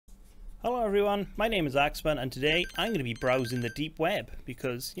Hello everyone, my name is Axemun and today I'm going to be browsing the deep web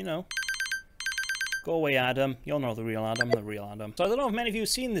because, you know, go away Adam, you'll know the real Adam, the real Adam. So I don't know if many of you have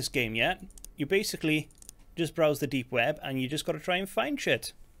seen this game yet. You basically just browse the deep web and you just got to try and find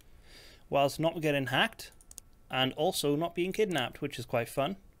shit whilst not getting hacked and also not being kidnapped, which is quite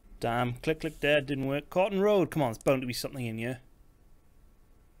fun. Damn, click there, didn't work. Cotton Road, come on, there's bound to be something in here.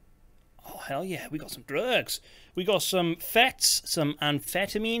 Oh, hell yeah, we got some drugs. We got some fets, some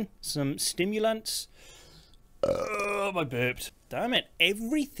amphetamine, some stimulants. Oh, I burped. Damn it,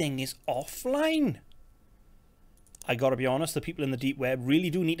 everything is offline. I gotta be honest, the people in the deep web really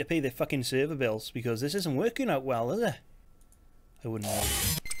do need to pay their fucking server bills because this isn't working out well, is it? I wouldn't know.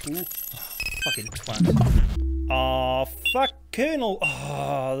 Ooh, fucking twat. Oh, fuck, Colonel.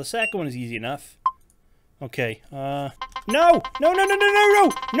 Oh, the second one is easy enough. Okay, no! No, no, no, no, no,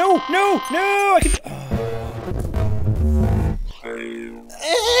 no! No, no, no! I can...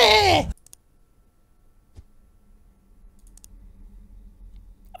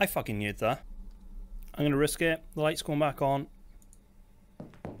 I fucking knew that. I'm gonna risk it. The light's going back on.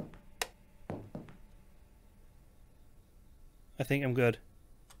 I think I'm good.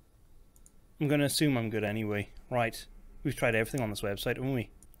 I'm gonna assume I'm good anyway. Right. We've tried everything on this website, haven't we?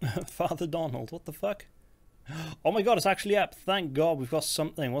 Father Donald, what the fuck? Oh my god, it's actually up. Thank god, we've got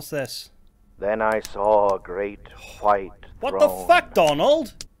something. What's this? Then I saw a great white What throne. the fuck,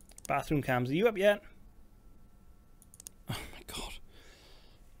 Donald? Bathroom cams, are you up yet? Oh my god.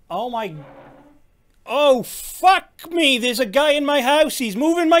 Oh my... Oh, fuck me! There's a guy in my house. He's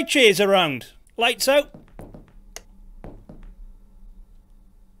moving my chairs around. Lights out.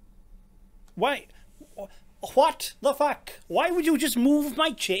 Why? What the fuck? Why would you just move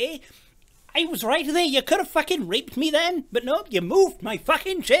my chair? I was right there. You could have fucking raped me then. But no, you moved my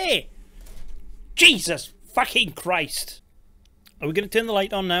fucking chair. Jesus fucking Christ. Are we going to turn the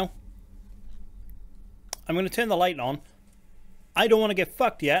light on now? I'm going to turn the light on. I don't want to get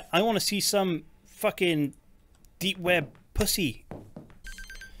fucked yet. I want to see some fucking deep web pussy.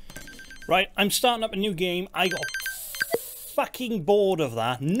 Right, I'm starting up a new game. I got fucking bored of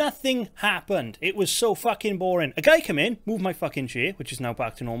that. Nothing happened. It was so fucking boring. A guy came in, moved my fucking chair, which is now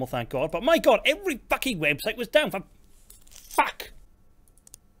back to normal, thank god. But my god, every fucking website was down for... Fuck!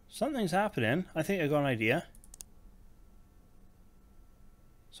 Something's happening. I think I got an idea.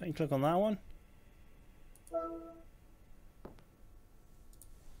 So I can click on that one.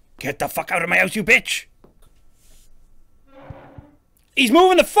 Get the fuck out of my house, you bitch! He's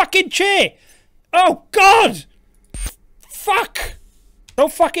moving the fucking chair! Oh god! Fuck!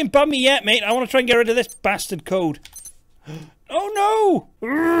 Don't fucking bum me yet, mate. I want to try and get rid of this bastard code. Oh no!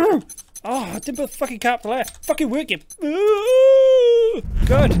 Oh, I didn't put the fucking capital F. Fucking work it.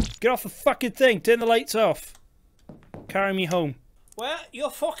 Good. Get off the fucking thing. Turn the lights off. Carry me home. Well,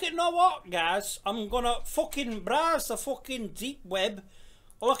 you fucking know what, guys? I'm gonna fucking browse the fucking deep web.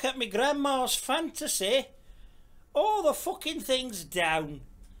 Look at me grandma's fantasy. Oh, the fucking thing's down.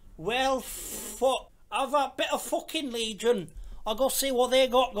 Well, fuck. I've a bit of fucking Legion. I'll go see what they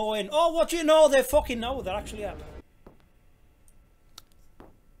got going. Oh, what do you know? They fucking know. They're actually up.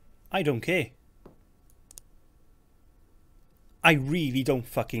 I don't care. I really don't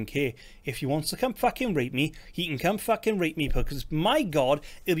fucking care. If he wants to come fucking rape me, he can come fucking rape me because, my god,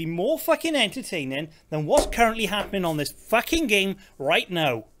 it'll be more fucking entertaining than what's currently happening on this fucking game right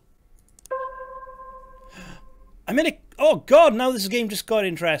now. I'm in a... Oh god, now this game just got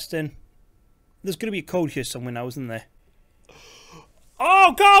interesting. There's going to be a code here somewhere now, isn't there?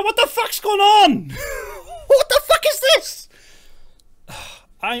 Oh god, what the fuck's going on? What the fuck is this?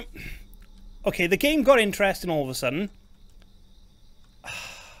 Okay, the game got interesting all of a sudden.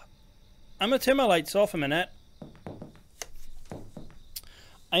 I'm going to turn my lights off a minute.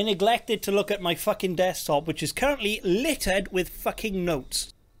 I neglected to look at my fucking desktop, which is currently littered with fucking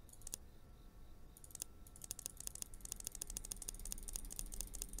notes.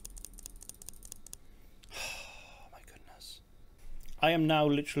 I am now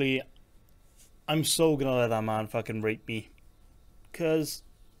literally... I'm so gonna let that man fucking rape me. Because...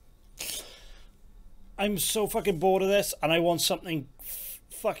 I'm so fucking bored of this and I want something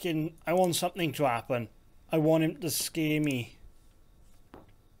fucking... I want something to happen. I want him to scare me.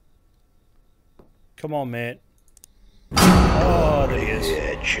 Come on, mate. Oh, there he is.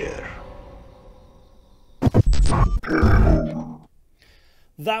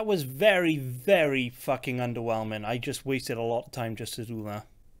 That was very, very fucking underwhelming. I just wasted a lot of time just to do that.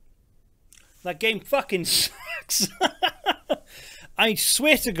 That game fucking sucks. I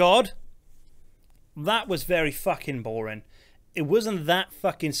swear to God, that was very fucking boring. It wasn't that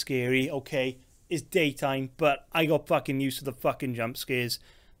fucking scary, okay? It's daytime, but I got fucking used to the fucking jump scares.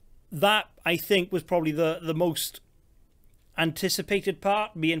 that, I think, was probably the most anticipated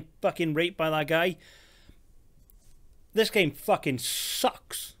part, being fucking raped by that guy. This game fucking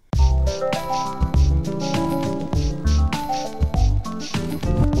sucks.